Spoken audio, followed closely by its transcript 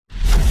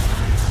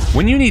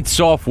When you need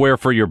software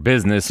for your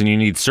business and you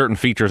need certain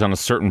features on a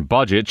certain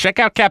budget, check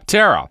out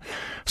Capterra.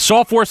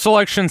 Software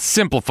selection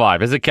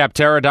simplified. Visit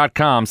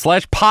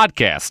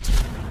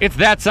Capterra.com/podcast. It's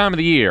that time of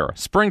the year.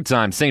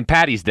 Springtime, St.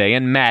 Paddy's Day,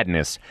 and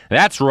madness.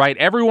 That's right.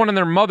 Everyone and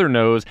their mother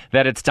knows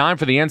that it's time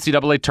for the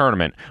NCAA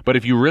tournament. But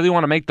if you really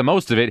want to make the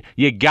most of it,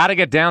 you got to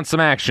get down some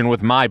action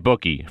with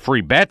MyBookie.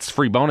 Free bets,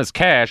 free bonus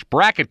cash,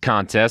 bracket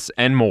contests,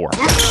 and more.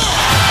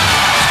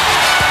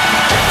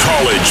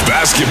 College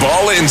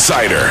Basketball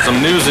Insider.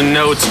 Some news and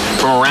notes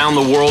from around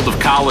the world of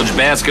college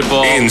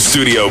basketball.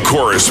 In-studio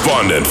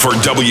correspondent for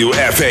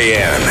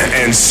WFAN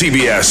and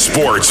CBS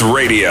Sports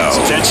Radio.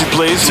 Attention,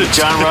 please.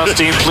 John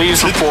Rothstein,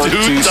 please report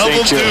to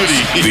St.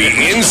 Joe's.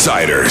 The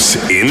Insider's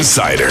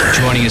Insider.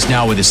 Joining us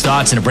now with his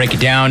thoughts and to break it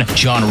down,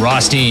 John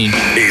Rothstein.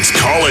 It's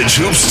College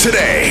Hoops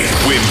Today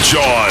with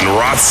John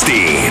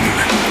Rothstein.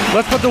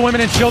 Let's put the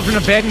women and children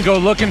to bed and go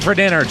looking for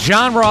dinner.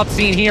 John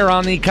Rothstein here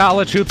on the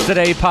College Hoops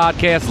Today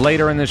podcast.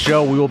 Later in the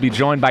show, we will be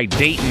joined by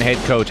Dayton head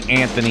coach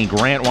Anthony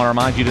Grant. Want to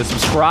remind you to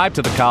subscribe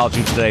to the College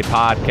Hoops Today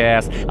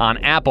podcast on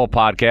Apple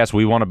Podcasts.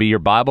 We want to be your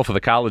Bible for the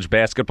college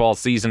basketball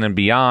season and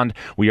beyond.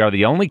 We are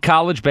the only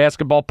college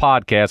basketball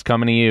podcast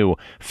coming to you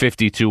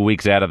 52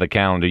 weeks out of the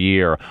calendar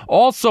year.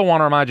 Also want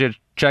to remind you to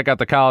check out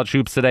the College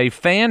Hoops Today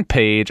fan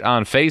page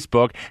on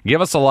Facebook. Give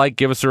us a like,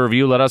 give us a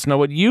review. Let us know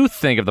what you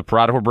think of the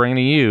product we're bringing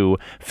to you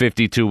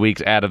 52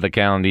 weeks out of the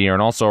calendar year.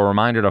 And also a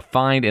reminder to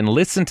find and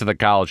listen to the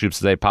College Hoops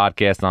Today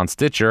podcast on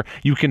Stitcher.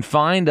 You can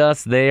find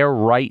us there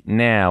right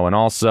now. And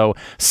also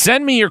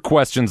send me your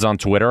questions on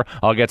Twitter.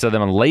 I'll get to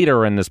them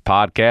later in this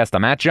podcast.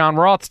 I'm at John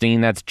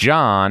Rothstein. That's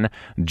John,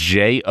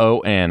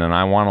 Jon. And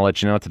I want to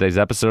let you know today's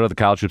episode of the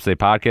College Hoops Today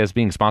podcast is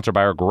being sponsored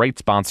by our great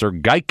sponsor,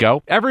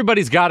 Geico.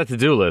 Everybody's got a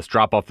to-do list.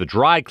 Drop off the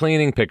dry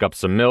cleaning, pick up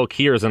some milk.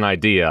 Here's an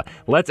idea.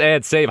 Let's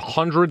save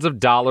hundreds of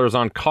dollars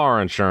on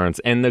car insurance.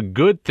 And the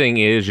good thing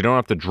is you don't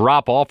have to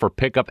drop off or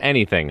pick up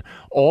anything.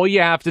 All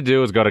you have to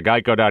do is go to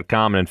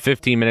geico.com, and in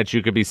 15 minutes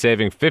you could be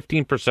saving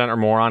 15% or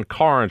more on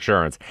car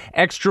insurance.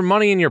 Extra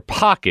money in your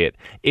pocket.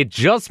 It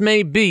just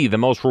may be the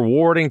most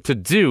rewarding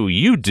to-do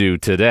you do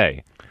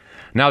today.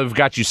 Now we've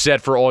got you set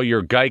for all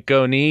your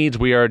Geico needs.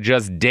 We are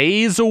just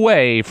days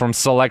away from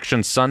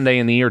Selection Sunday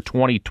in the year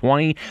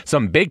 2020.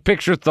 Some big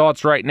picture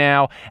thoughts right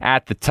now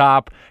at the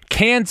top.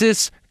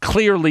 Kansas,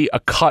 clearly a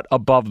cut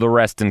above the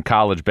rest in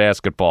college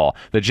basketball.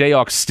 The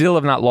Jayhawks still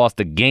have not lost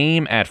a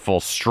game at full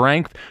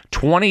strength.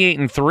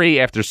 28-3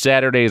 after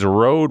Saturday's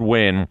road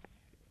win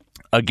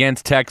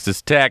against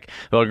Texas Tech.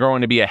 They're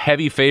going to be a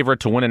heavy favorite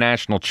to win a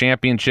national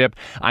championship.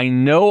 I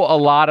know a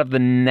lot of the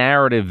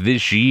narrative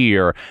this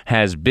year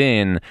has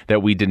been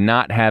that we did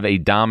not have a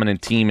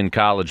dominant team in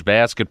college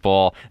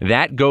basketball.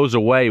 That goes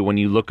away when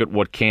you look at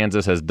what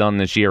Kansas has done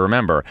this year.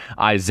 Remember,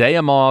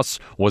 Isaiah Moss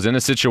was in a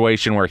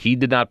situation where he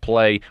did not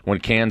play when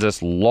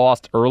Kansas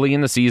lost early in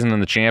the season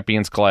in the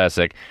Champions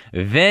Classic.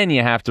 Then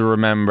you have to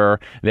remember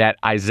that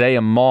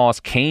Isaiah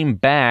Moss came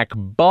back,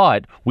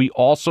 but we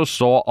also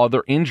saw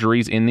other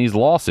injuries in these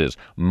losses.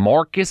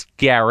 Marcus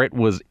Garrett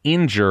was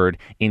injured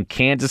in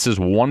Kansas's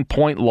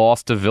 1-point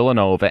loss to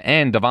Villanova,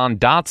 and Devon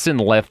Dotson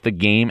left the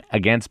game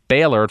against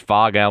Baylor at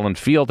Fog Allen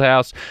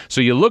Fieldhouse. So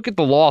you look at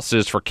the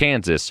losses for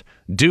Kansas: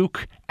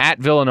 Duke, at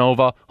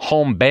Villanova,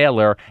 home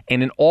Baylor,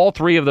 and in all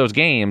three of those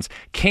games,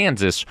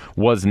 Kansas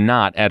was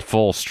not at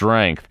full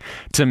strength.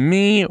 To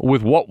me,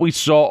 with what we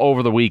saw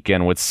over the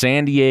weekend with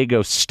San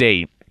Diego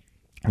State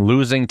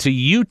losing to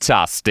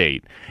Utah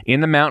State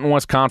in the Mountain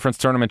West Conference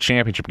Tournament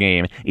Championship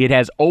game, it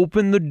has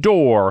opened the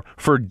door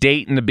for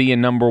Dayton to be a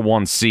number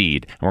one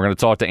seed. And we're going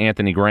to talk to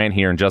Anthony Grant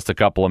here in just a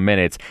couple of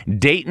minutes.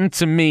 Dayton,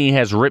 to me,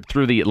 has ripped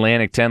through the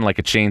Atlantic 10 like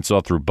a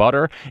chainsaw through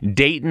butter.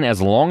 Dayton,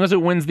 as long as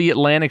it wins the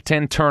Atlantic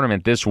 10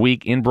 tournament this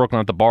week in Brooklyn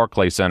at the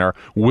Barclays Center,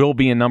 will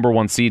be a number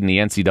one seed in the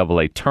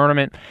NCAA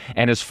tournament.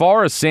 And as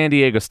far as San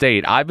Diego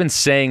State, I've been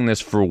saying this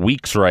for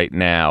weeks right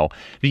now.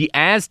 The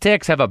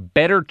Aztecs have a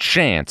better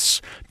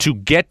chance to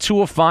get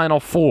to a Final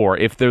Four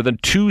if they're the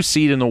 2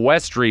 seed in the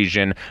West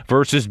region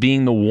versus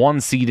being the 1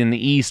 seed in the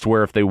East,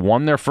 where if they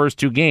won their first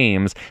 2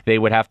 games, they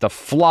would have to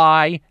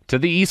fly to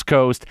the East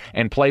Coast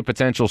and play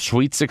potential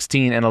Sweet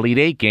 16 and Elite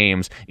 8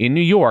 games in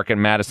New York at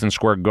Madison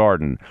Square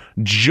Garden.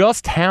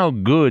 Just how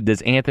good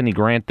does Anthony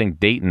Grant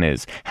think Dayton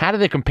is? How do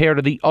they compare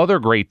to the other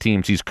great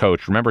teams he's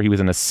coached? Remember, he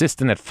was an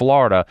assistant at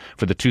Florida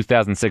for the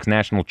 2006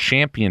 National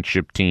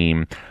Championship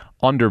team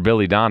under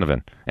Billy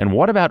Donovan. And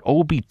what about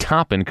Obi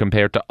Toppin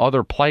compared to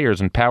other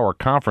players in power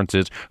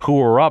conferences who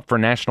are up for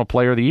National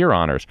Player of the Year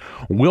honors?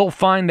 We'll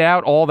find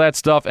out all that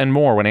stuff and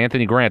more when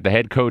Anthony Grant, the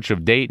head coach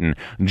of Dayton,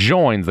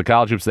 joins the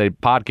College Hoops Today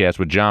podcast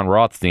with John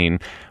Rothstein.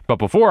 But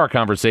before our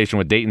conversation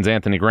with Dayton's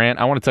Anthony Grant,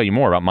 I want to tell you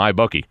more about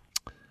MyBookie.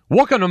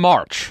 Welcome to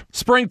March,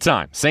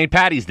 springtime, St.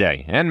 Paddy's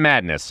Day, and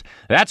madness.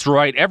 That's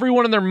right,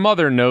 everyone and their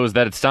mother knows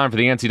that it's time for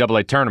the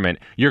NCAA tournament.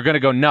 You're going to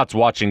go nuts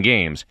watching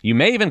games. You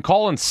may even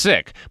call in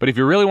sick, but if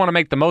you really want to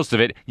make the most of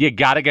it, you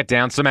got to get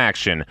down some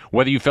action.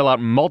 Whether you fill out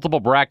multiple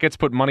brackets,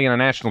 put money on a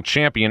national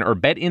champion, or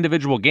bet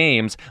individual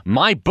games,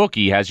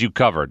 MyBookie has you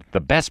covered.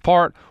 The best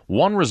part?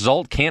 one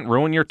result can't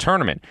ruin your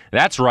tournament.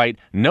 That's right,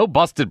 no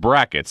busted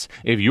brackets.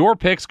 If your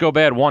picks go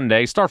bad one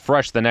day, start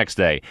fresh the next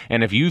day.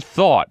 And if you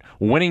thought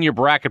winning your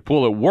bracket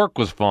pool at work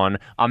was fun,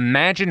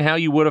 imagine how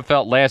you would have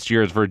felt last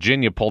year as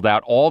Virginia pulled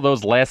out all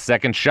those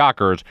last-second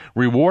shockers,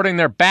 rewarding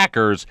their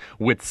backers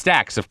with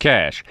stacks of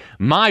cash.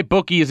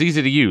 MyBookie is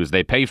easy to use.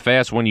 They pay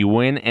fast when you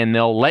win, and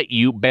they'll let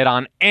you bet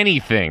on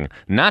anything,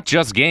 not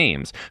just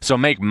games. So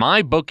make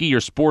MyBookie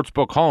your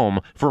sportsbook home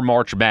for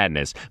March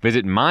Madness.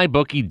 Visit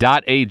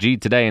mybookie.ag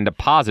today and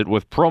deposit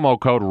with promo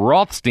code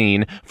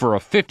Rothstein for a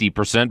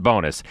 50%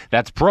 bonus.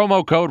 That's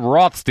promo code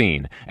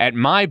Rothstein. At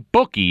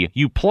MyBookie,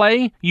 you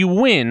play, you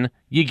win,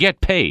 you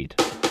get paid.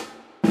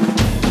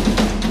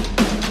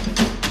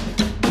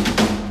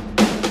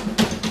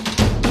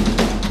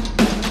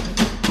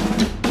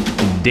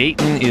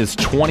 Dayton is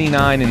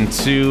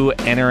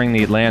 29-2, entering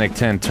the Atlantic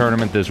 10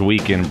 tournament this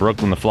weekend.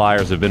 Brooklyn, the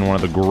Flyers, have been one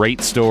of the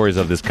great stories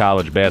of this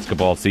college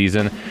basketball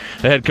season.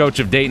 The head coach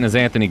of Dayton is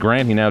Anthony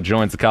Grant. He now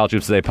joins the College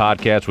Hoops Today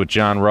podcast with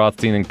John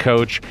Rothstein. And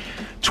Coach,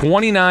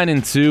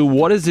 29-2,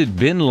 what has it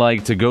been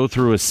like to go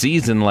through a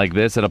season like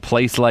this at a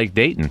place like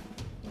Dayton?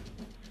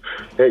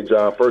 Hey,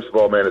 John. First of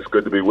all, man, it's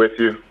good to be with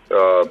you.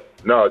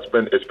 No, it's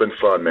been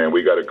fun, man.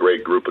 We got a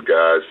great group of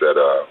guys that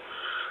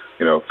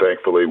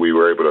thankfully we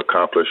were able to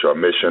accomplish our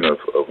mission of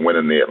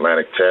winning the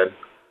Atlantic 10,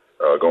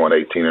 going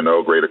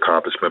 18-0, great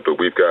accomplishment. But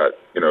we've got,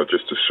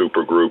 just a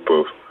super group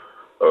of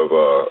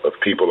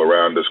people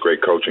around us,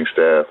 great coaching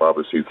staff,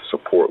 obviously the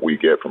support we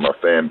get from our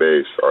fan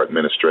base, our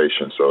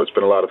administration. So it's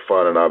been a lot of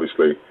fun, and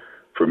obviously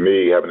for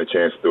me, having a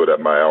chance to do it at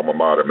my alma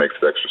mater makes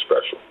it extra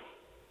special.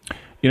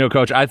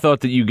 Coach, I thought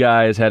that you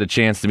guys had a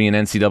chance to be an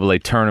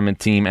NCAA tournament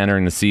team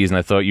entering the season.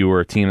 I thought you were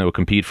a team that would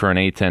compete for an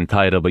A-10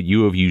 title, but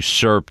you have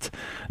usurped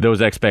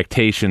those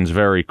expectations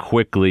very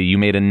quickly. You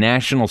made a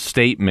national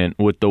statement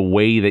with the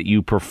way that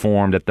you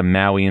performed at the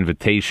Maui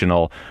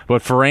Invitational.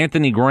 But for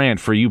Anthony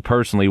Grant, for you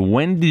personally,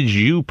 when did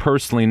you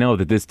personally know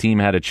that this team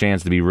had a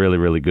chance to be really,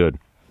 really good?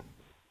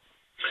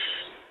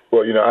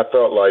 Well, I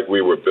felt like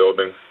we were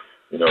building.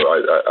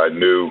 I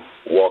knew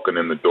walking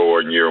in the door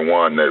in year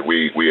one that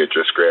we had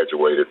just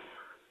graduated.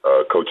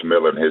 Coach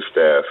Miller and his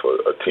staff,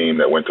 a team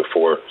that went to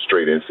 4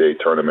 straight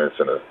NCAA tournaments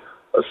and a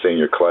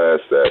senior class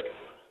that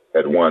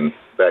had won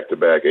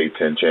back-to-back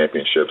A-10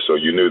 championships. So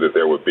you knew that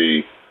there would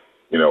be,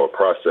 a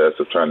process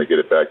of trying to get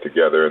it back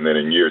together. And then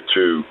in year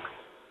 2,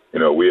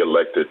 we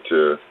elected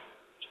to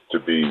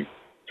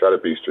try to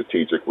be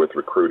strategic with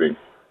recruiting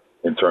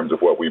in terms of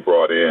what we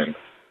brought in.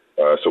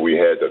 So we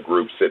had a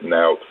group sitting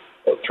out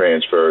of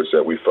transfers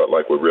that we felt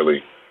like would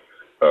really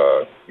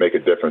make a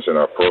difference in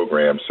our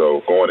program.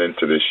 So going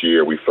into this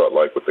year, we felt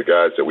like with the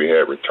guys that we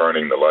had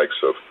returning, the likes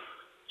of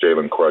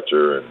Jalen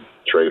Crutcher and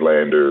Trey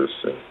Landers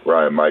and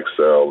Ryan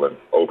Mikesell and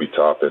Obi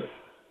Toppin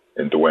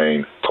and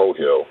Dwayne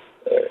Cohill,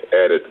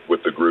 added with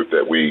the group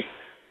that we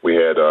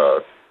had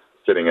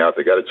sitting out.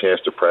 They got a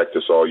chance to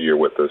practice all year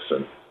with us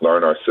and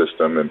learn our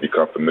system and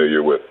become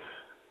familiar with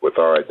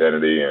our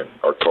identity and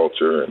our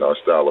culture and our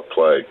style of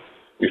play.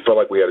 We felt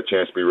like we had a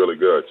chance to be really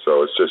good.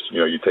 So it's just,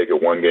 you take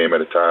it one game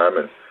at a time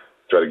and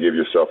try to give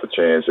yourself a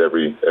chance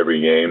every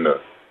game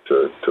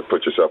to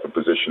put yourself in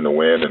position to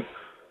win. And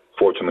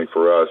fortunately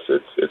for us,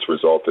 it's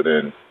resulted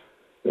in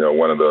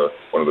one of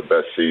the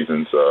best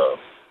seasons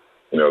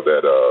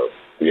that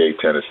the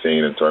A-10 has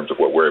seen in terms of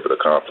what we're able to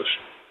accomplish.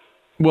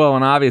 Well,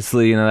 and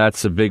obviously,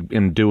 that's a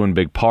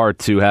big part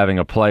to having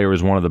a player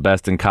who's one of the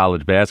best in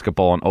college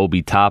basketball, and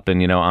Obi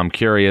Toppin. I'm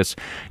curious.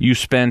 You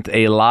spent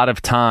a lot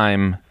of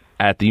time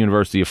at the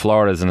University of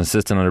Florida as an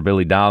assistant under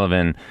Billy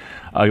Donovan,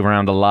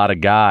 around a lot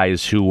of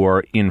guys who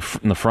were in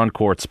the front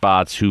court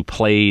spots who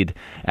played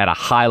at a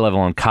high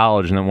level in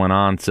college and then went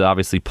on to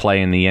obviously play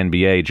in the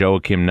NBA.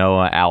 Joakim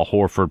Noah, Al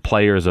Horford,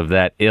 players of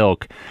that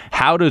ilk.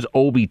 How does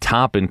Obi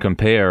Toppin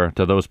compare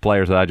to those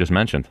players that I just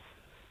mentioned?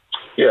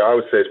 Yeah, I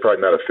would say it's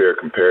probably not a fair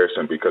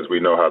comparison because we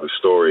know how the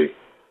story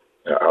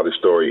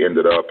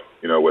ended up,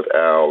 with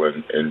Al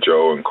and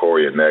Joe and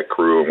Corey and that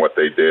crew and what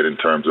they did in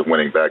terms of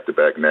winning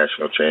back-to-back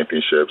national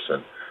championships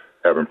and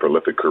having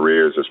prolific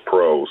careers as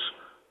pros.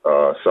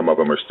 Some of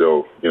them are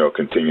still,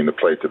 continuing to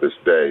play to this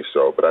day.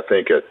 So, but I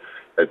think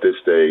at this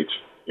stage,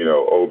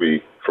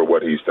 Obi, for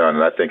what he's done,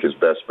 and I think his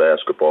best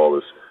basketball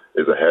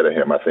is ahead of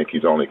him. I think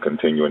he's only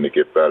continuing to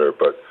get better.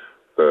 But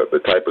the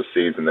type of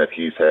season that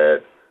he's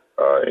had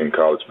in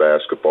college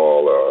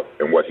basketball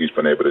and what he's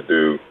been able to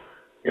do,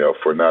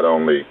 for not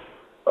only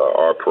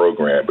our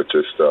program, but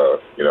just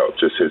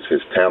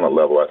his talent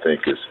level, I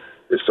think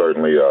is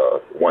certainly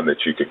one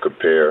that you can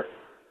compare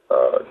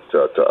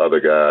to other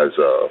guys.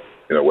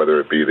 Whether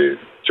it be the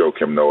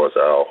Joakim Noahs,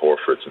 Al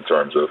Horfords, in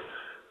terms of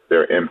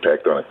their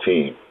impact on a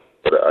team.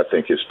 But I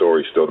think his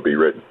story is still to be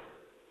written.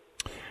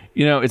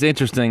 You know, it's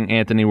interesting,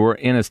 Anthony. We're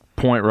in a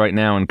point right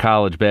now in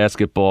college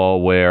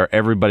basketball where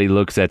everybody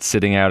looks at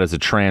sitting out as a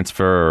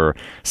transfer or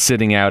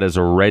sitting out as a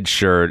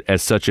redshirt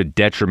as such a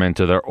detriment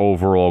to their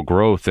overall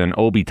growth. And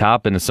Obi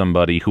Toppin is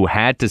somebody who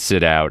had to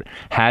sit out,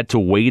 had to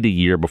wait a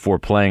year before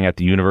playing at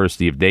the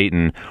University of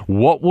Dayton.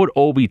 What would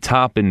Obi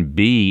Toppin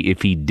be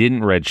if he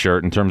didn't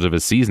redshirt in terms of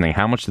his seasoning?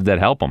 How much did that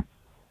help him?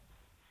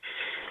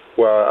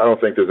 Well, I don't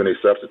think there's any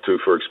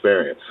substitute for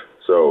experience.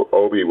 So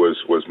Obi was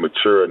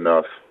mature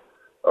enough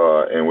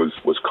and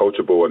was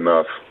coachable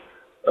enough,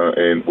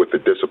 and with the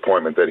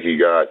disappointment that he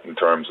got in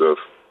terms of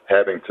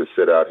having to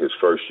sit out his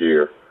first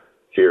year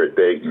here at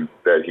Dayton,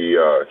 that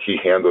he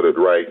handled it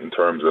right in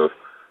terms of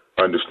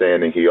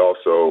understanding. He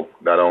also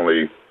not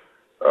only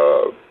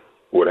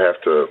would have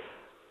to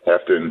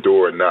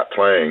endure not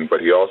playing,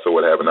 but he also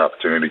would have an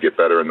opportunity to get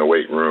better in the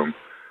weight room,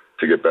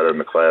 to get better in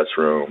the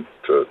classroom,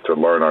 to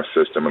learn our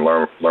system and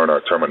learn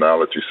our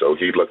terminology. So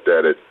he looked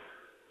at it.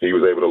 He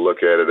was able to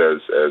look at it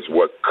as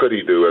what could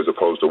he do as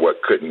opposed to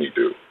what couldn't he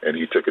do, and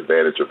he took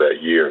advantage of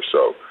that year.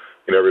 So,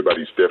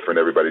 everybody's different,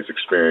 everybody's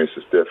experience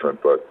is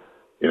different, but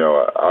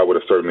I would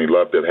have certainly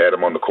loved to have had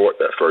him on the court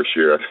that first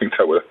year. I think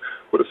that would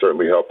have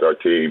certainly helped our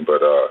team,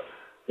 but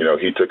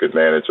he took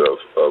advantage of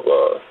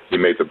he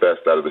made the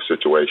best out of the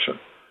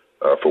situation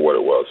for what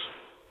it was.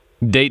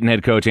 Dayton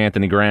head coach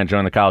Anthony Grant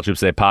joined the College Hoops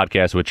Today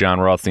podcast with Jon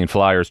Rothstein.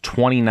 Flyers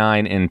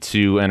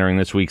 29-2 entering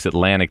this week's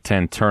Atlantic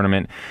 10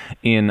 tournament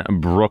in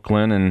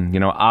Brooklyn. And,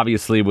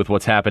 obviously with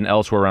what's happened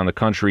elsewhere around the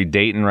country,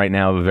 Dayton right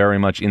now very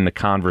much in the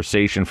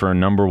conversation for a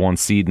number one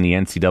seed in the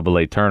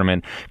NCAA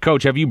tournament.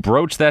 Coach, have you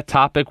broached that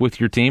topic with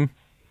your team?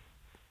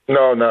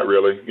 No, not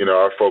really.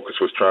 Our focus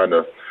was trying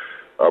to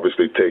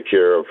obviously take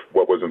care of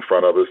what was in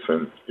front of us.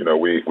 And,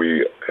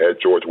 we had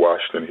George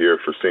Washington here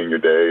for senior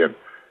day and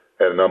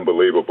had an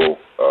unbelievable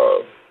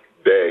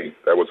day.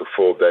 That was a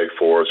full day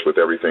for us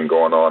with everything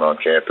going on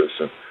campus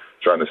and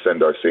trying to send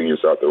our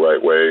seniors out the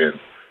right way.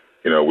 And,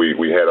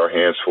 we had our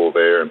hands full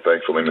there, and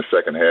thankfully in the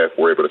second half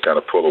we're able to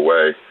kind of pull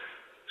away.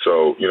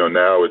 So,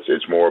 now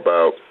it's more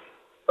about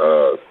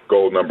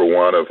goal number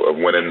one of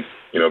winning,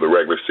 the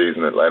regular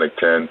season. Atlantic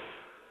 10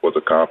 was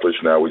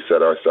accomplished. Now we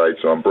set our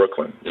sights on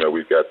Brooklyn.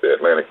 We've got the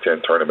Atlantic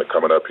 10 tournament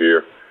coming up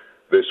here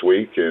this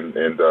week, and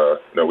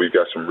we've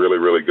got some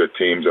really, really good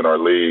teams in our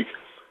league.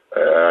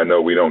 I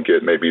know we don't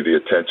get maybe the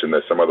attention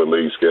that some other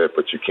leagues get,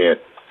 but you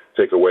can't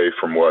take away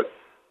from what,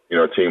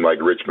 a team like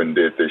Richmond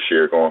did this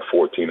year, going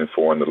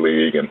 14-4 in the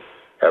league and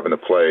having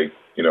to play,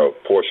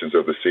 portions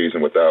of the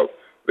season without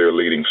their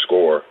leading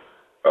scorer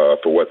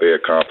for what they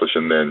accomplished.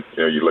 And then,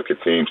 you look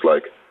at teams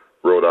like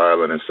Rhode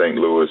Island and St.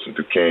 Louis and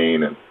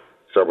Duquesne and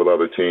several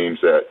other teams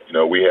that,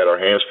 we had our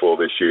hands full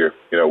this year.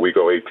 We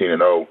go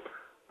 18-0,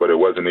 but it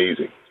wasn't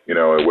easy. It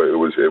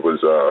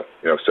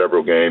was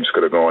several games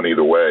could have gone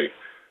either way.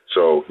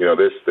 So,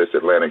 this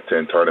Atlantic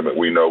 10 tournament,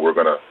 we know we're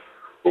gonna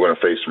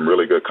face some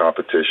really good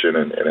competition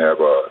and have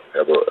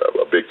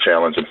a big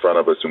challenge in front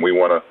of us, and we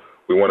wanna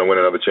win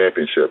another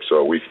championship.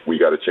 So we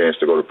got a chance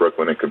to go to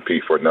Brooklyn and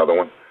compete for another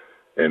one,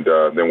 and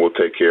then we'll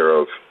take care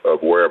of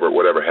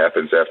whatever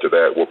happens after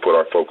that. We'll put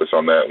our focus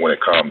on that when it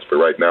comes. But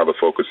right now, the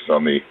focus is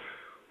on the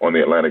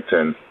Atlantic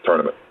 10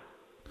 tournament.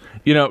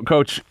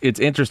 Coach, it's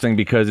interesting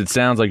because it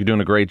sounds like you're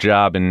doing a great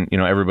job, and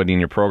everybody in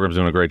your program is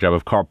doing a great job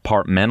of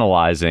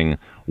compartmentalizing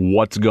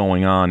what's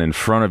going on in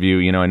front of you.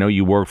 I know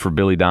you worked for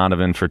Billy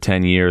Donovan for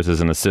 10 years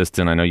as an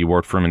assistant. I know you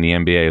worked for him in the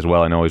NBA as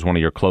well. I know he's one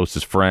of your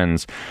closest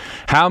friends.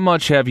 How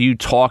much have you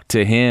talked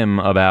to him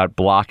about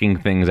blocking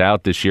things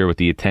out this year with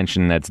the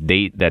attention that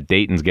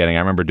Dayton's getting? I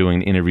remember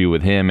doing an interview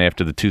with him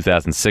after the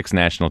 2006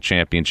 national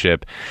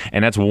championship,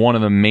 and that's one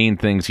of the main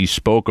things he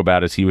spoke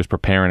about as he was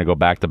preparing to go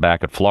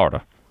back-to-back at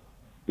Florida.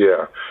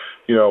 Yeah.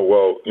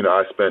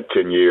 I spent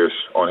 10 years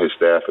on his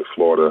staff at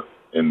Florida,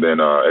 and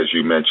then, as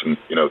you mentioned,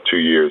 2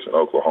 years in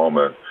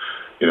Oklahoma.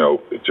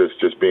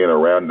 Just being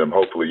around him,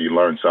 hopefully you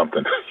learn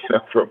something,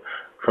 from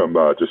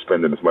just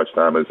spending as much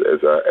time as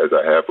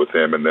I have with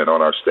him. And then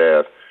on our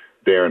staff,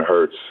 Darren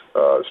Hurts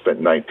spent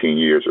 19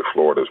 years at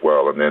Florida as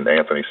well, and then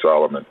Anthony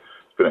Solomon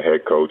has been a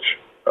head coach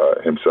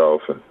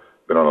himself and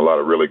been on a lot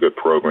of really good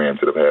programs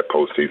that have had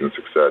postseason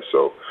success.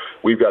 So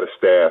we've got a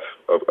staff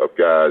of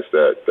guys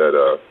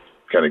that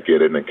kind of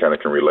get in and kind of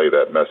can relay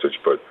that message.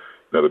 But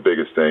the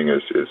biggest thing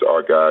is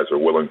our guys are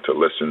willing to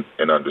listen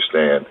and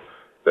understand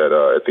that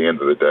at the end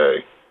of the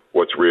day,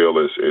 what's real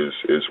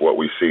is what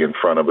we see in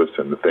front of us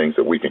and the things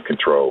that we can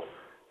control.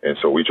 And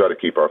so we try to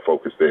keep our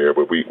focus there,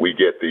 but we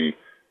get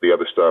the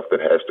other stuff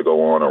that has to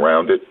go on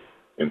around it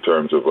in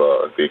terms of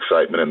the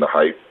excitement and the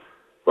hype.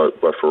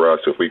 But for us,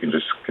 if we can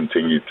just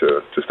continue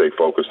to stay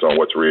focused on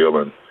what's real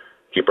and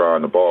keep our eye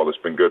on the ball, it's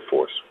been good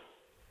for us.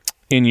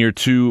 In your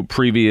two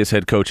previous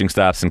head coaching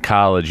stops in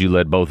college, you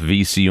led both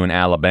VCU and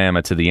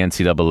Alabama to the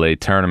NCAA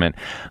tournament.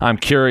 I'm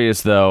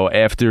curious, though,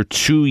 after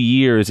 2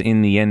 years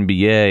in the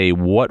NBA,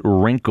 what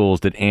wrinkles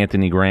did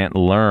Anthony Grant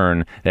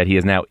learn that he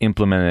has now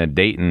implemented at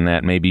Dayton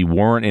that maybe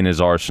weren't in his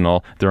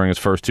arsenal during his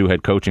first two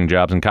head coaching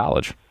jobs in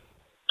college?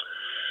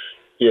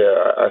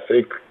 Yeah, I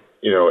think,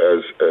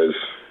 as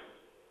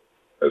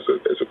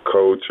a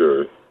coach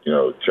or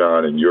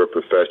John, in your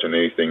profession,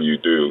 anything you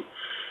do,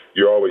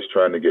 you're always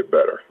trying to get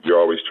better. You're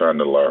always trying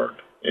to learn.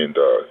 And,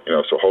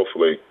 so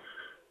hopefully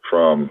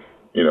from,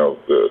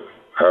 the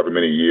however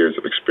many years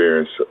of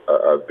experience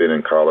I've been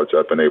in college,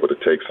 I've been able to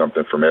take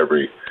something from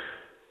every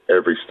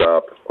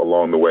stop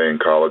along the way in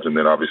college. And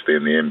then obviously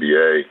in the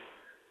NBA,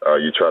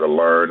 you try to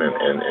learn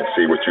and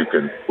see what you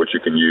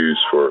can use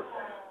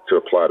to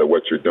apply to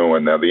what you're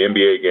doing. Now, the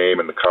NBA game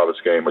and the college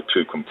game are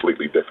two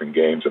completely different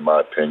games, in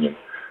my opinion,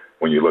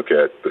 when you look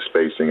at the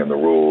spacing and the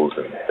rules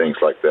and things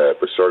like that.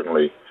 But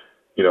certainly,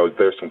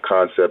 there's some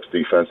concepts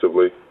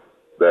defensively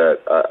that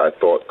I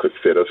thought could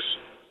fit us,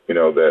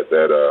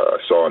 that I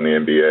saw in the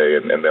NBA,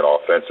 and then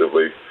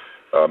offensively,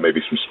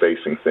 maybe some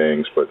spacing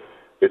things. But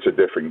it's a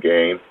different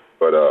game.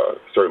 But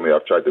certainly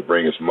I've tried to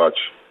bring as much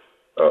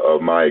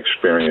of my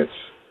experience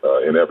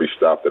in every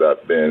stop that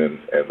I've been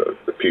and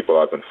the people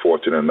I've been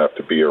fortunate enough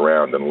to be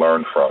around and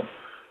learn from,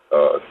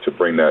 to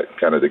bring that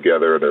kind of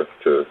together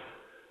to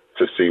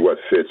see what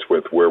fits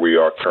with where we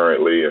are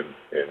currently, and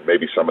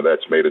maybe some of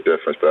that's made a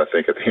difference. But I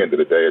think at the end of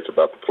the day, it's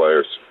about the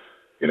players,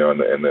 and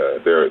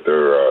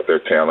their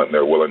talent and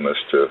their willingness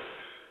to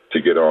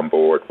get on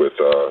board with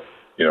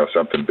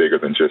something bigger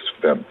than just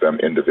them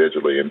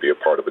individually and be a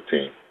part of a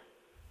team.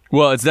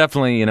 Well, it's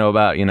definitely,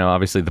 about,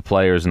 obviously the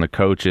players and the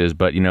coaches,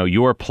 but,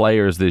 your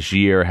players this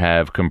year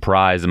have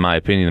comprised, in my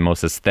opinion, the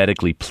most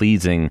aesthetically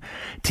pleasing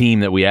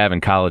team that we have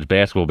in college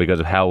basketball because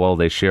of how well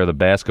they share the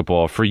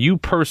basketball. For you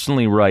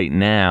personally right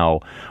now,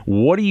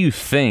 what do you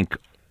think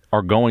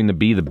are going to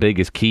be the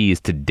biggest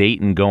keys to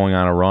Dayton going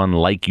on a run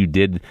like you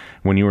did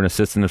when you were an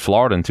assistant at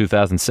Florida in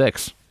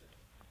 2006?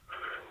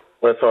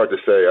 Well, it's hard to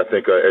say. I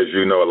think, as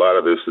you know, a lot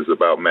of this is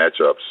about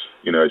matchups,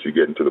 as you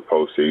get into the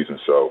postseason.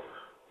 So,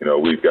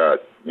 we've got,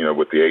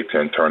 with the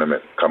A-10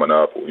 tournament coming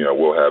up,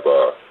 we'll have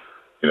a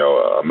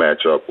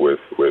matchup with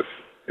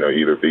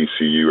either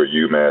VCU or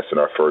UMass in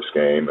our first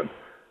game. And,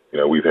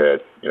 we've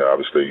had,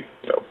 obviously,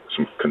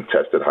 some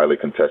highly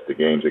contested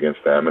games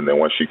against them. And then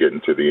once you get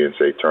into the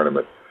NCAA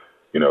tournament,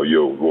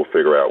 we'll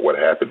figure out what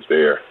happens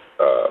there,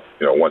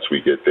 once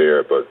we get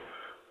there. But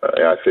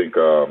I think,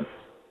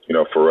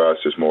 for us,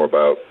 it's more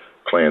about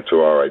playing to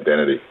our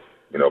identity,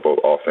 both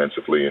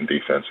offensively and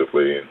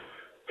defensively, and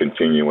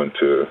continuing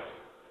to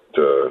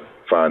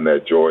find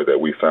that joy that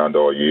we found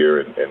all year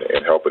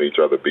and helping each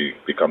other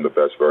become the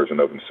best version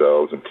of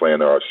themselves and playing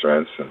to our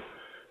strengths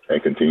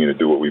and continue to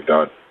do what we've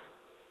done.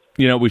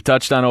 We've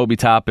touched on Obi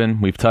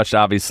Toppin. We've touched,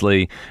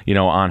 obviously,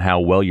 on how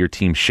well your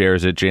team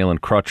shares it. Jalen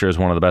Crutcher is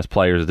one of the best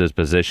players at this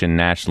position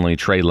nationally.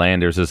 Trey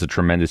Landers is a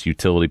tremendous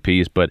utility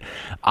piece. But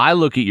I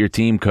look at your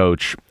team,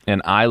 Coach,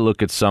 and I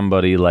look at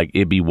somebody like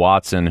Ibi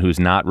Watson, who's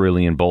not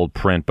really in bold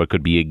print, but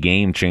could be a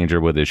game changer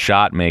with his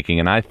shot making.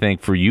 And I think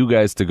for you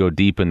guys to go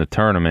deep in the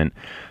tournament,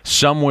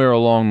 somewhere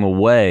along the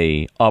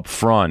way, up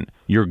front,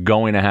 you're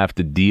going to have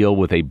to deal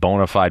with a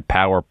bona fide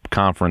power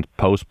conference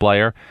post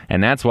player.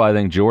 And that's why I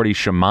think Jordy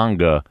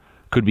Shimanga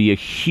could be a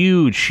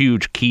huge,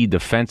 huge key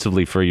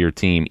defensively for your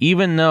team.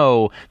 Even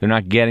though they're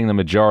not getting the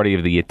majority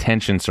of the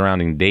attention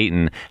surrounding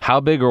Dayton, how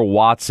big are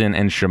Watson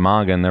and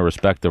Shimanga in their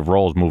respective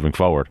roles moving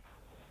forward?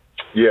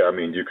 Yeah,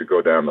 you could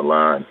go down the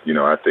line.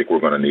 I think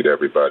we're going to need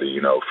everybody,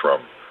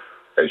 from,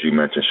 as you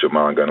mentioned,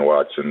 Shimanga and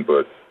Watson,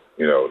 but,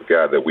 the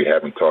guy that we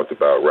haven't talked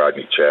about,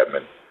 Rodney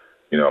Chapman,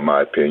 in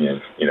my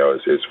opinion,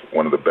 is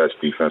one of the best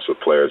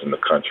defensive players in the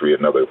country,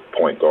 another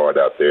point guard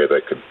out there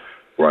that can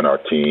run our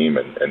team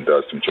and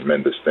does some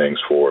tremendous things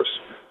for us.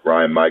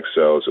 Ryan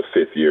Mikesell is a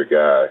fifth-year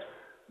guy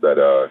that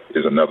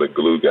is another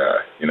glue guy,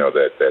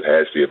 that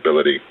has the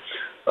ability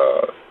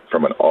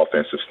from an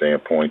offensive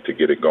standpoint to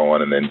get it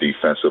going, and then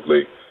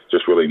defensively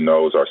just really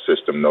knows our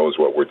system, knows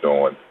what we're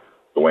doing.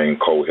 Dwayne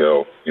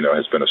Cohill,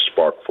 has been a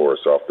spark for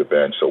us off the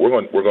bench. So we're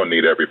going to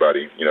need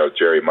everybody.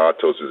 Jerry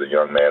Matos is a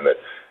young man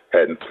that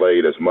hadn't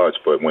played as much,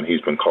 but when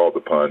he's been called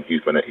upon,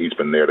 he's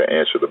been there to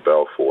answer the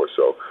bell for us.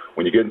 So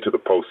when you get into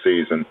the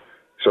postseason,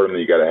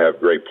 certainly you got to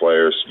have great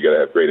players, you got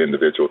to have great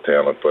individual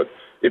talent, but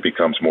it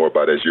becomes more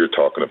about, as you're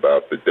talking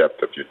about, the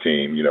depth of your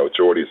team.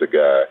 Jordy's a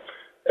guy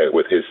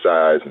with his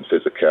size and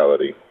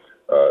physicality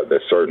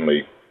that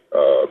certainly,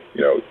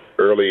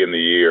 early in the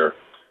year,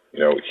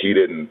 he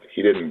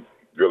didn't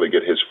really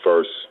get his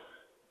first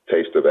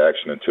taste of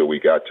action until we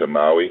got to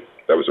Maui.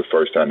 That was the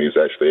first time he was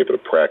actually able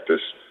to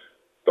practice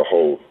the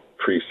whole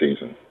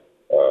preseason.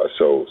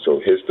 So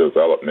his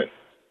development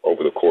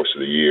over the course of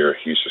the year,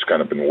 he's just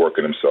kind of been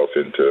working himself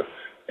into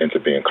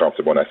being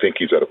comfortable. And I think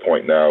he's at a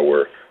point now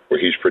where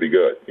he's pretty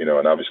good, and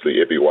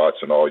obviously Ibi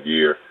Watson all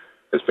year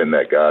has been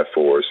that guy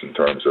for us in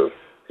terms of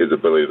his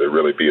ability to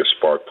really be a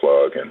spark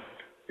plug. And,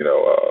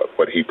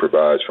 what he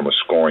provides from a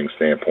scoring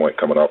standpoint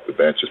coming off the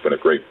bench has been a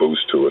great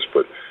boost to us.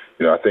 But,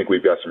 I think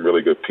we've got some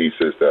really good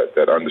pieces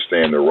that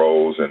understand their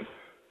roles. And,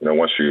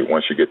 once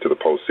you get to the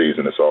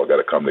postseason, it's all got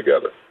to come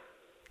together.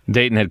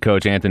 Dayton head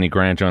coach Anthony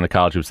Grant joined the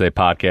College Hoops Today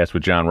podcast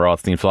with Jon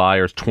Rothstein.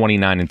 Flyers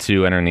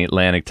 29-2 entering the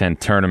Atlantic 10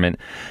 tournament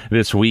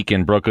this week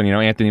in Brooklyn.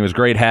 Anthony, it was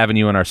great having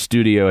you in our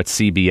studio at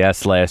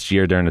CBS last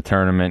year during the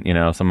tournament.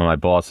 Some of my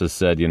bosses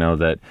said,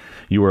 that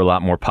you were a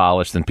lot more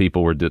polished than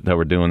people that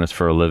were doing this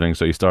for a living.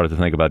 So you started to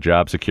think about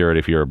job security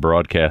if you're a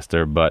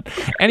broadcaster. But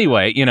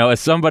anyway, as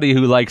somebody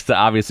who likes to,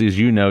 obviously, as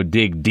you know,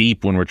 dig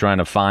deep when we're trying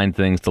to find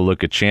things to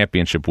look at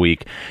championship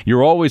week,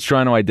 you're always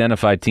trying to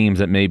identify teams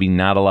that maybe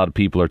not a lot of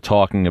people are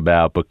talking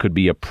about, but could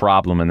be a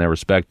problem in their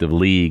respective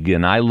league.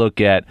 And I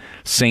look at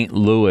St.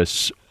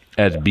 Louis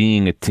as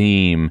being a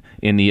team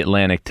in the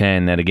Atlantic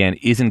 10 that, again,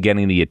 isn't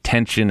getting the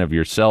attention of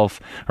yourself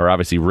or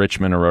obviously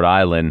Richmond or Rhode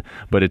Island,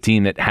 but a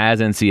team that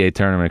has NCAA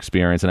tournament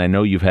experience. And I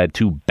know you've had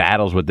 2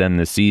 battles with them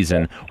this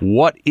season.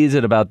 What is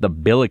it about the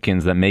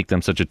Billikens that make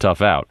them such a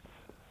tough out?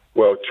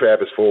 Well,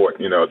 Travis Ford,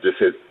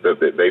 just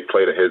they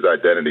play to his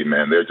identity,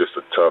 man. They're just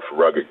a tough,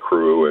 rugged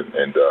crew, and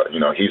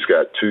he's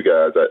got 2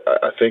 guys.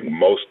 I think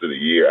most of the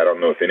year, I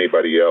don't know if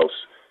anybody else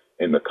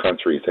in the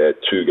country has had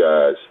 2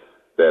 guys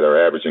that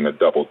are averaging a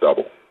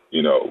double-double,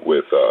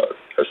 with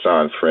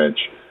Hassan French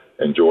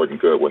and Jordan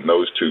Goodwin.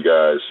 Those 2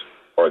 guys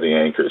are the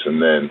anchors.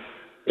 And then,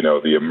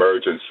 the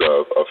emergence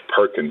of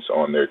Perkins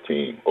on their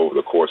team over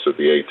the course of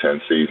the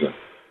A-10 season.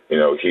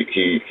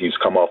 He's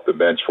come off the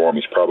bench for him.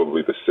 He's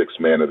probably the 6th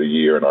man of the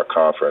year in our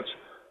conference.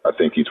 I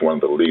think he's one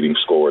of the leading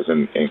scorers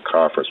in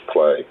conference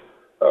play.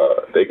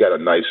 They got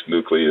a nice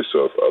nucleus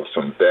of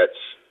some vets,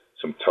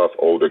 some tough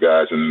older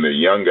guys, and the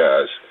young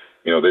guys.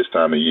 This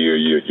time of year,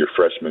 your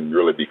freshmen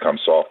really become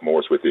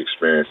sophomores with the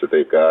experience that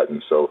they've got.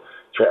 And so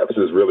Travis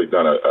has really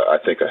done, I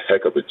think, a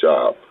heck of a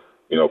job,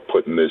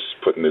 putting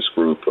this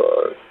group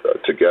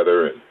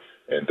together.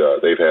 And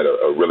they've had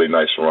a really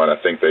nice run.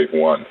 I think they've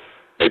won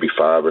maybe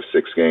 5 or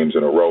 6 games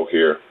in a row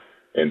here,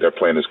 and they're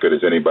playing as good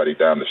as anybody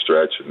down the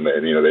stretch. And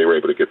they were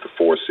able to get the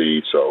 4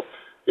 seed. So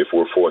if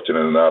we're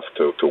fortunate enough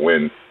to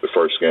win the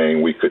first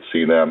game, we could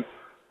see them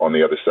on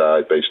the other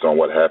side based on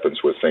what happens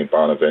with St.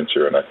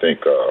 Bonaventure. And I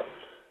think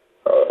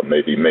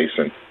maybe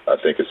Mason, I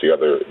think, is the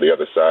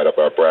other side of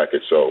our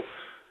bracket. So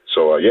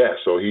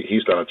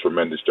he's done a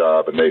tremendous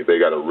job, and they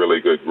got a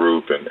really good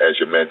group. And as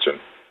you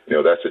mentioned,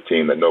 that's a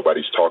team that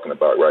nobody's talking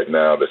about right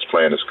now that's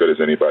playing as good as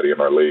anybody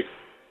in our league.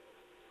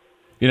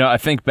 I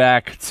think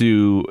back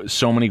to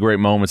so many great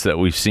moments that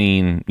we've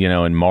seen,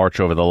 in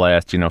March over the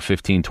last,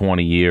 15,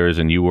 20 years,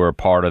 and you were a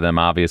part of them,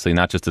 obviously,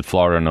 not just at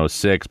Florida in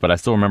 06, but I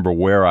still remember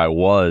where I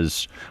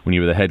was when you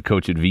were the head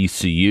coach at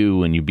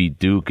VCU and you beat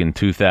Duke in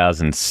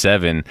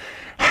 2007.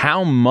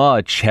 How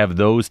much have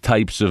those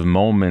types of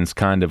moments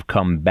kind of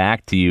come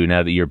back to you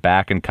now that you're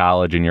back in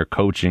college and you're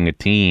coaching a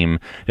team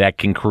that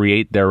can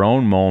create their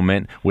own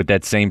moment with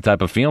that same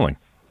type of feeling?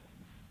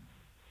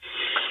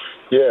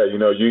 Yeah,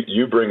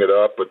 you bring it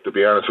up, but to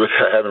be honest with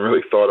you, I haven't really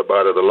thought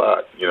about it a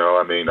lot.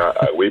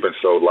 We've been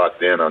so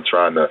locked in on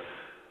trying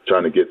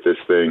to get this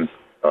thing,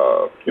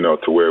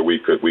 to where we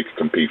could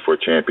compete for a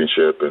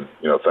championship, and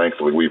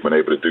thankfully we've been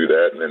able to do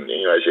that. And then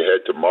as you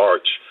head to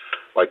March,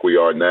 like we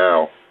are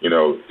now,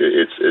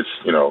 it's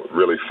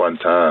really fun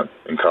time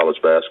in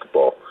college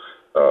basketball.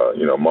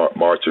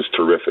 March is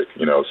terrific.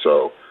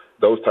 So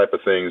those type of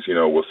things,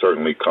 will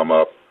certainly come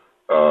up,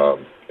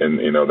 and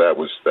that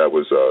was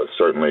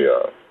certainly.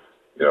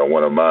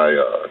 One of my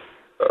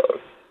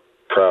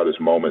proudest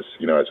moments,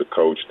 as a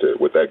coach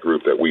with that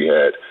group that we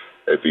had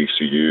at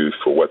VCU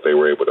for what they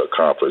were able to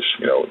accomplish.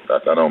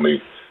 Not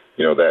only,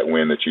 that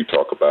win that you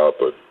talk about,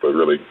 but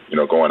really,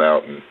 going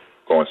out and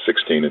going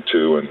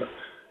 16-2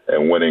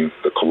 and winning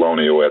the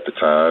Colonial at the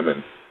time,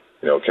 and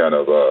kind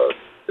of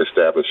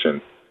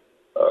establishing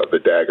the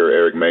Dagger,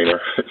 Eric Maynor,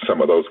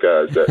 some of those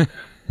guys that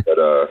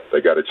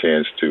they got a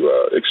chance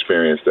to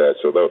experience that.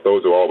 So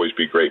those will always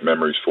be great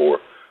memories for.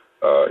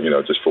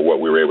 Just for what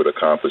we were able to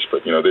accomplish.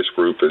 But, this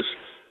group is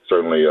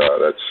certainly,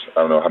 I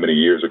don't know how many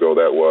years ago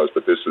that was,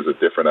 but this is a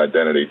different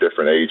identity,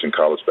 different age in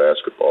college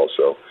basketball.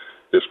 So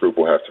this group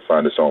will have to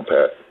find its own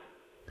path.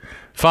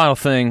 Final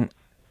thing,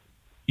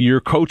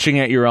 you're coaching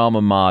at your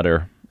alma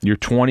mater. You're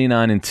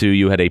 29-2.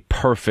 You had a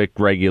perfect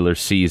regular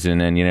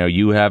season, and,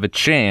 you have a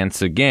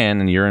chance, again,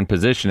 and you're in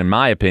position, in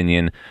my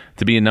opinion,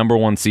 to be a number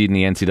 1 seed in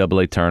the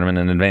NCAA tournament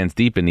and advance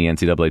deep in the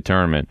NCAA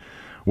tournament.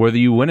 Whether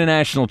you win a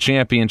national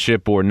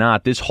championship or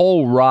not, this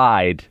whole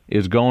ride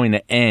is going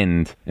to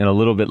end in a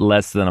little bit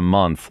less than a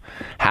month.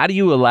 How do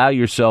you allow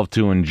yourself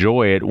to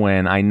enjoy it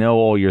when I know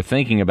all you're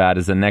thinking about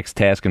is the next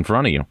task in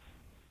front of you?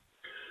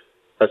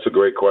 That's a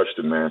great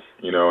question, man.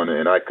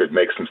 And I could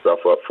make some stuff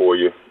up for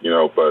you,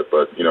 but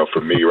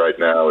for me right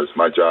now,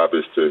 my job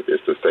is to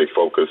stay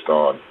focused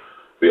on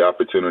the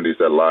opportunities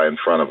that lie in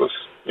front of us,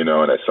 and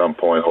at some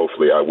point,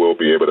 hopefully, I will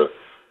be able to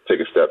take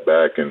a step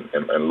back and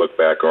look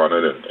back on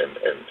it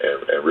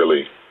and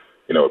really,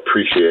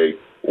 appreciate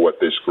what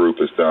this group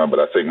has done. But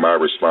I think my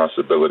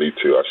responsibility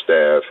to our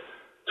staff,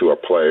 to our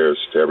players,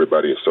 to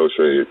everybody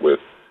associated with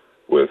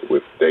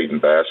Dayton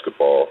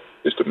basketball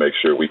is to make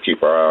sure we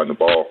keep our eye on the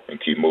ball and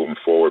keep moving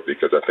forward,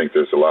 because I think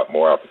there's a lot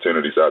more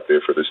opportunities out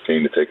there for this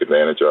team to take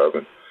advantage of,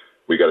 and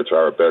we got to try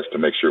our best to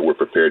make sure we're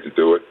prepared to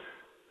do it.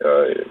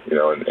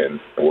 and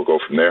we'll go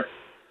from there.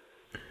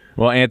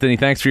 Well, Anthony,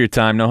 thanks for your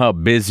time. Know how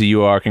busy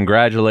you are.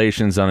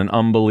 Congratulations on an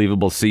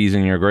unbelievable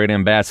season. You're a great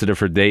ambassador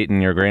for Dayton.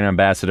 You're a great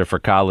ambassador for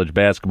college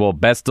basketball.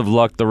 Best of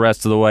luck the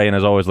rest of the way, and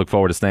as always, look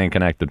forward to staying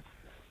connected.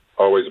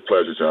 Always a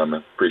pleasure, John,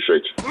 man.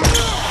 Appreciate you.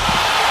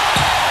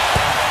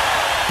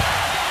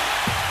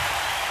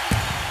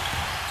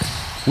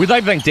 We'd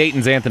like to thank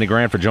Dayton's Anthony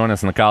Grant for joining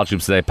us on the College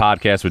Hoops Today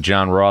podcast with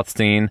Jon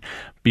Rothstein.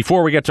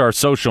 Before we get to our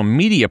social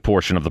media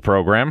portion of the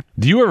program,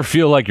 do you ever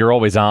feel like you're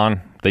always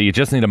on, that you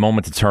just need a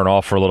moment to turn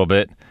off for a little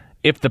bit?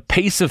 If the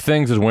pace of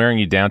things is wearing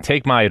you down,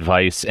 take my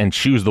advice and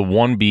choose the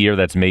one beer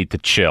that's made to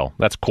chill.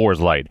 That's Coors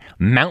Light.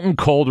 Mountain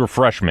cold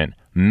refreshment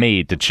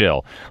made to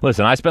chill.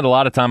 Listen, I spend a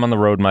lot of time on the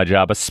road in my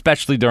job,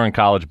 especially during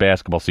college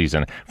basketball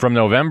season. From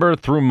November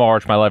through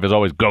March, my life is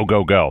always go,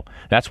 go, go.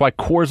 That's why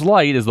Coors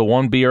Light is the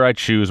one beer I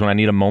choose when I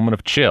need a moment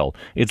of chill.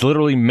 It's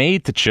literally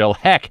made to chill.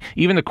 Heck,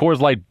 even the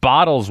Coors Light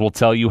bottles will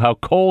tell you how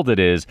cold it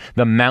is.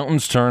 The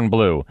mountains turn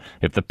blue.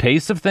 If the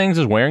pace of things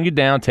is wearing you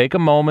down, take a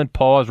moment,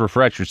 pause,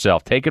 refresh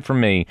yourself. Take it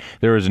from me.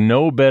 There is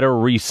no better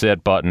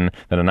reset button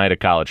than a night of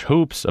college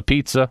hoops, a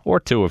pizza, or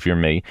two if you're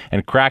me,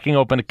 and cracking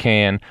open a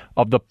can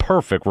of the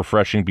perfect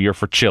refreshing beer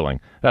for chilling.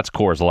 That's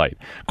Coors Light.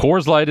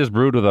 Coors Light is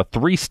brewed with a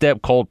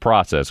 3-step cold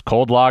process: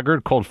 cold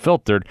lagered, cold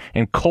filtered,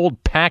 and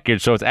cold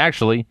packaged, so it's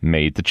actually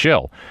made to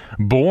chill.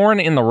 Born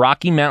in the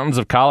Rocky Mountains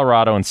of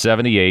Colorado in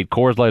 '78,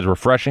 Coors Light is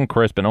refreshing,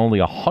 crisp, and only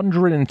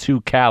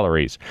 102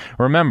 calories.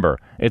 Remember,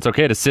 it's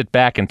okay to sit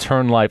back and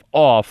turn life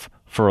off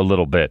for a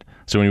little bit.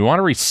 So when you want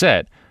to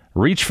reset,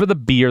 reach for the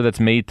beer that's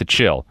made to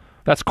chill.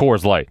 That's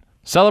Coors Light.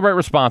 Celebrate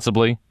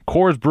responsibly.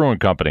 Coors Brewing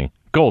Company,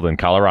 Golden,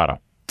 Colorado.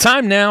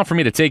 Time now for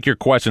me to take your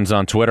questions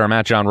on Twitter. I'm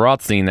at Jon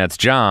Rothstein. That's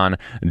John,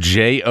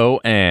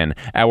 Jon.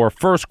 Our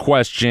first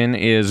question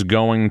is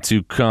going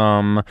to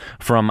come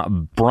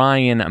from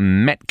Brian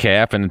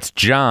Metcalf, and it's: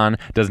 John,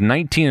 does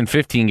 19 and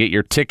 15 get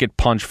your ticket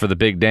punched for the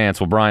big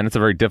dance? Well, Brian, that's a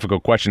very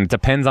difficult question. It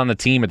depends on the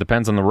team. It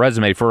depends on the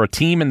resume. For a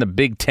team in the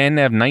Big Ten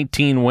to have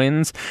 19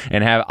 wins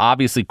and have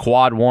obviously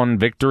quad 1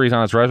 victories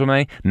on its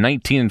resume,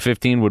 19 and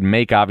 15 would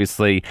make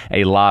obviously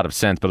a lot of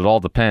sense, but it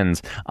all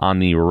depends on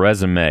the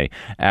resume.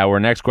 Our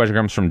next question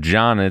comes from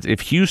John.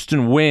 If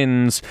Houston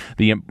wins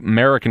the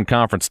American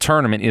Conference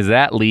tournament, is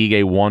that league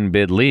a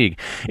one-bid league?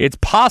 It's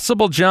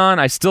possible, John.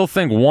 I still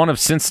think one of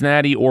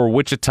Cincinnati or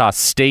Wichita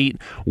State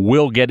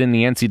will get in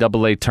the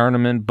NCAA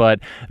tournament, but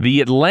the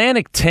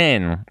Atlantic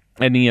 10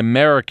 and the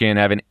American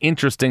have an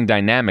interesting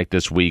dynamic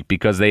this week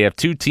because they have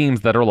two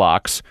teams that are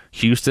locks: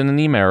 Houston in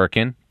the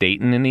American,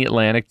 Dayton in the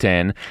Atlantic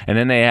 10, and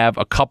then they have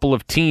a couple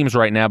of teams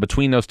right now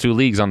between those two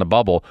leagues on the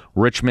bubble: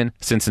 Richmond,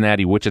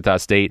 Cincinnati, Wichita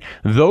State.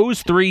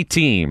 Those three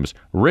teams,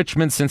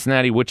 Richmond,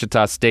 Cincinnati,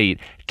 Wichita State,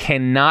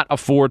 cannot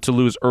afford to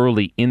lose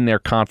early in their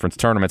conference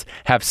tournaments,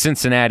 have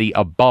Cincinnati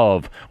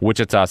above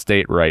Wichita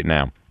State right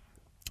now.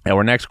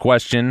 Our next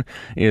question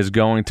is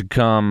going to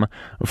come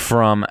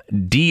from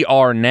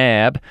DR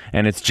Nab,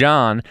 and it's: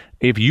 John,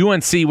 if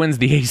UNC wins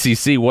the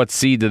ACC, what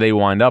seed do they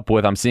wind up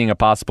with? I'm seeing a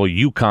possible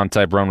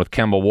UConn-type run with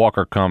Kemba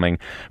Walker coming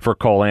for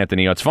Cole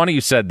Anthony. It's funny you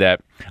said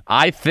that.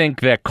 I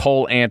think that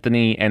Cole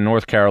Anthony and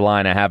North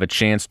Carolina have a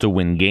chance to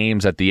win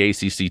games at the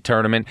ACC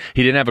tournament.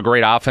 He didn't have a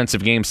great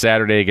offensive game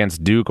Saturday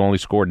against Duke, only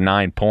scored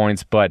 9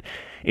 points, but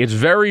it's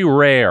very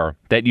rare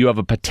that you have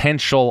a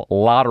potential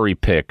lottery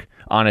pick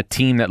on a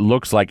team that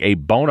looks like a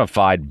bona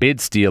fide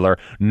bid stealer.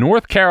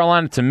 North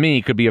Carolina, to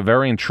me, could be a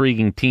very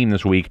intriguing team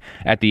this week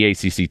at the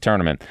ACC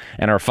tournament.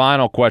 And our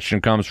final question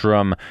comes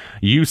from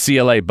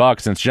UCLA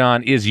Bucks. And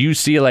John, is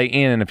UCLA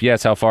in? And if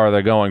yes, how far are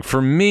they going?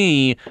 For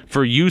me,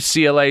 for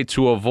UCLA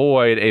to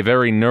avoid a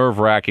very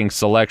nerve-wracking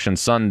Selection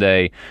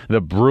Sunday,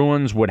 the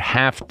Bruins would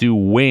have to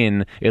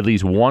win at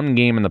least one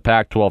game in the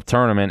Pac-12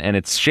 tournament, and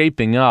it's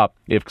shaping up,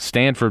 if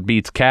Stanford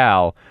beats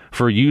Cal,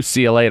 for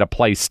UCLA to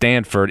play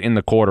Stanford in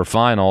the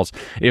quarterfinals.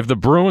 If the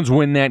Bruins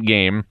win that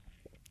game,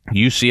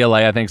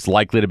 UCLA, I think, is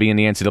likely to be in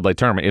the NCAA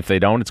tournament. If they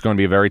don't, it's going to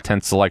be a very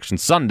tense Selection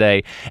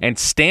Sunday. And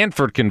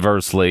Stanford,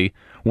 conversely,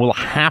 will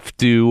have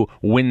to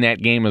win that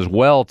game as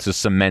well to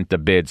cement the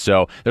bid.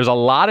 So there's a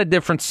lot of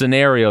different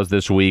scenarios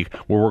this week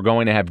where we're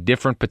going to have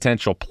different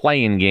potential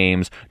play-in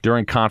games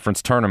during conference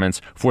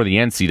tournaments for the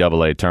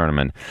NCAA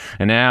tournament.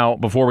 And now,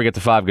 before we get to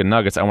 5 Good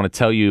Nuggets, I want to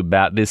tell you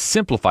about this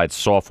simplified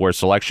software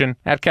selection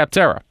at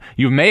Capterra.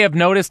 You may have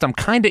noticed I'm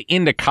kind of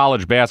into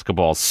college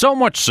basketball, so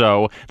much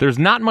so there's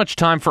not much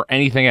time for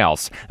anything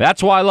else.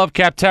 That's why I love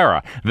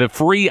Capterra, the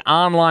free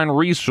online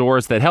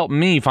resource that helped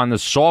me find the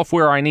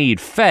software I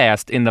need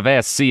fast in the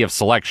vast sea of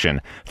selection.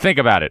 Think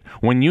about it.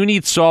 When you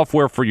need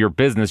software for your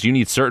business, you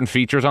need certain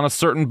features on a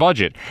certain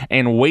budget,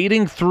 and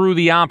wading through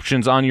the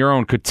options on your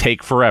own could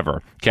take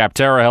forever.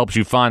 Capterra helps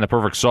you find the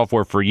perfect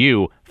software for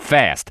you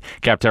fast.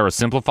 Capterra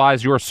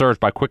simplifies your search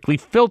by quickly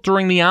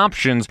filtering the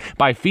options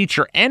by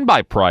feature and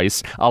by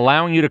price,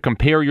 allowing you to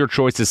compare your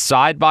choices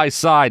side by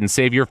side and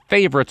save your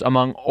favorites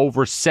among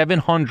over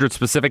 700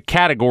 specific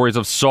categories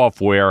of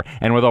software.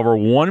 And with over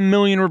 1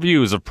 million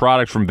reviews of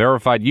products from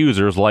verified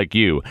users like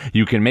you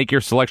can make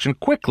your selection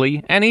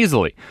quickly and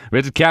easily.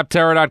 Visit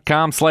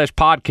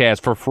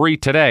Capterra.com/podcast for free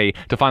today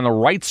to find the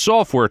right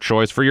software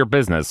choice for your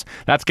business.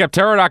 That's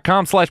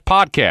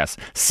Capterra.com/podcast.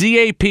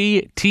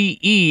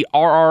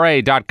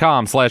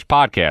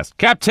 CAPTERRA.com/podcast.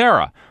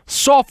 Capterra,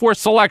 software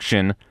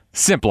selection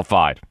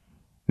simplified.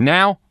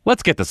 Now,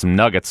 let's get to some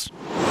nuggets.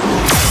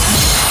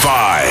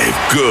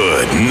 5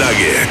 good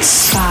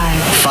nuggets.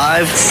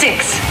 5,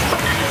 6.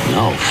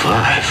 No,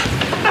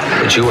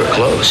 5. But you were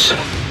close.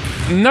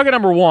 Nugget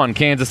number 1,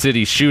 Kansas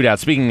City shootout.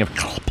 Speaking of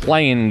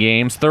play-in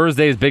games,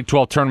 Thursday's Big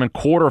 12 tournament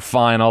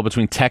quarterfinal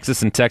between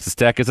Texas and Texas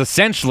Tech is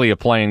essentially a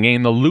play-in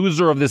game. The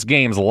loser of this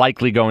game is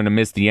likely going to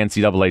miss the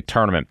NCAA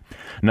tournament.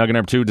 Nugget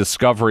number 2,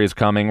 Discovery is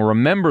coming.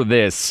 Remember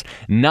this,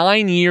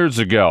 9 years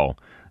ago,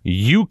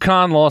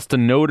 UConn lost to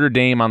Notre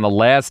Dame on the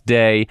last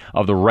day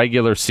of the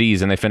regular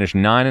season. They finished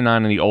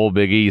 9-9 in the old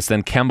Big East.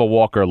 Then Kemba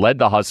Walker led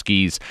the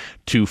Huskies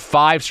to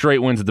 5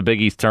 straight wins at the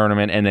Big East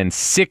tournament and then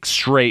 6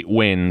 straight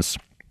wins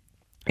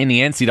in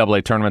the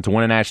NCAA tournament to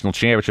win a national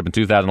championship in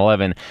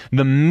 2011.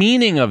 The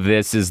meaning of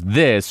this is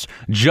this: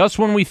 just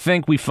when we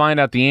think we find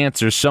out the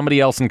answers, somebody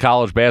else in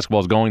college basketball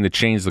is going to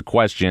change the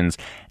questions.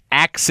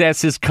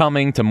 Access is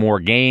coming to more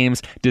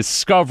games.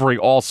 Discovery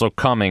also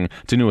coming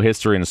to new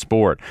history in the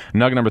sport.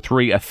 Nugget number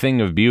 3, a thing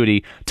of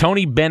beauty.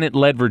 Tony Bennett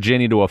led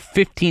Virginia to a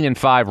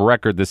 15-5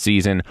 record this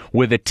season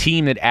with a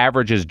team that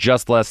averages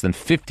just less than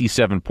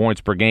 57 points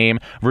per game.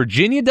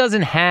 Virginia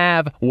doesn't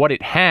have what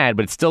it had,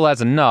 but it still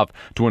has enough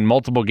to win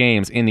multiple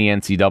games in the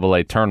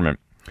NCAA tournament.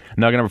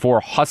 Nugget number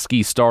 4,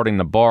 Huskies starting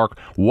the bark.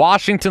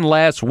 Washington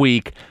last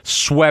week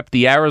swept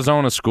the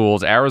Arizona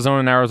schools, Arizona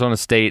and Arizona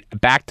State,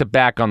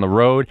 back-to-back on the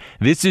road.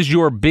 This is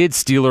your bid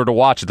stealer to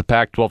watch at the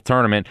Pac-12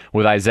 tournament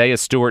with Isaiah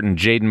Stewart and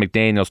Jaden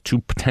McDaniels, 2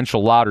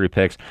 potential lottery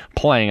picks,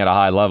 playing at a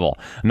high level.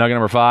 Nugget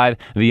number 5,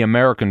 the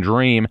American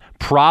Dream.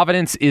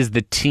 Providence is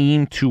the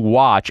team to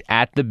watch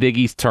at the Big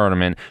East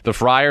tournament. The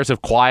Friars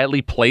have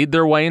quietly played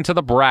their way into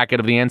the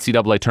bracket of the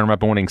NCAA tournament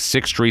by winning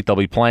 6 straight. They'll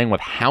be playing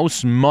with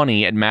house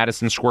money at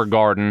Madison Square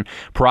Garden.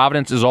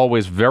 Providence is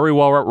always very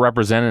well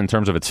represented in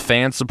terms of its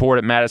fan support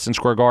at Madison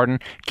Square Garden.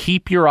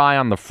 Keep your eye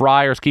on the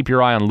Friars. Keep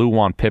your eye on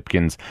Luwan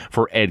Pipkins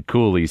for Ed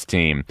Cooley's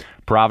team.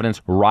 Providence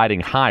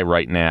riding high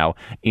right now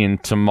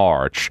into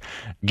March.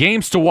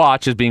 Games to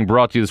Watch is being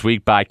brought to you this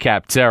week by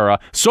Capterra.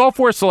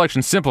 Software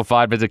selection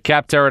simplified. Visit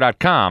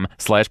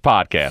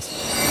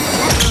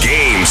Capterra.com/podcast.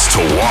 Games to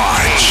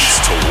watch.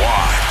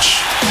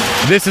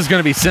 This is going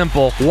to be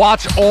simple.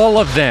 Watch all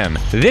of them.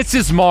 This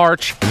is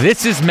March.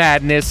 This is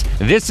madness.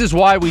 This is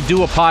why we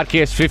do a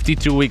podcast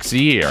 52 weeks a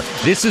year.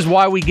 This is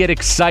why we get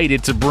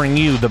excited to bring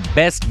you the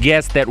best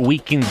guests that we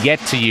can get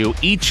to you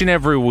each and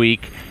every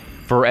week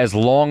for as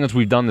long as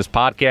we've done this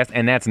podcast,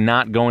 and that's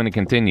not going to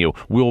continue.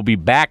 We'll be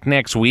back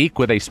next week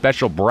with a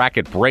special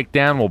bracket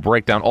breakdown. We'll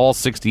break down all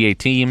 68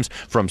 teams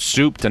from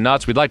soup to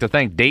nuts. We'd like to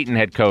thank Dayton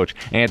head coach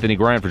Anthony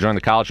Grant for joining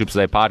the College Hoops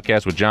Today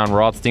podcast with John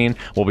Rothstein.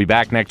 We'll be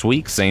back next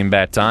week, same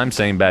bad time,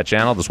 same bad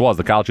channel. This was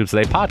the College Hoops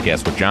Today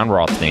podcast with John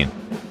Rothstein.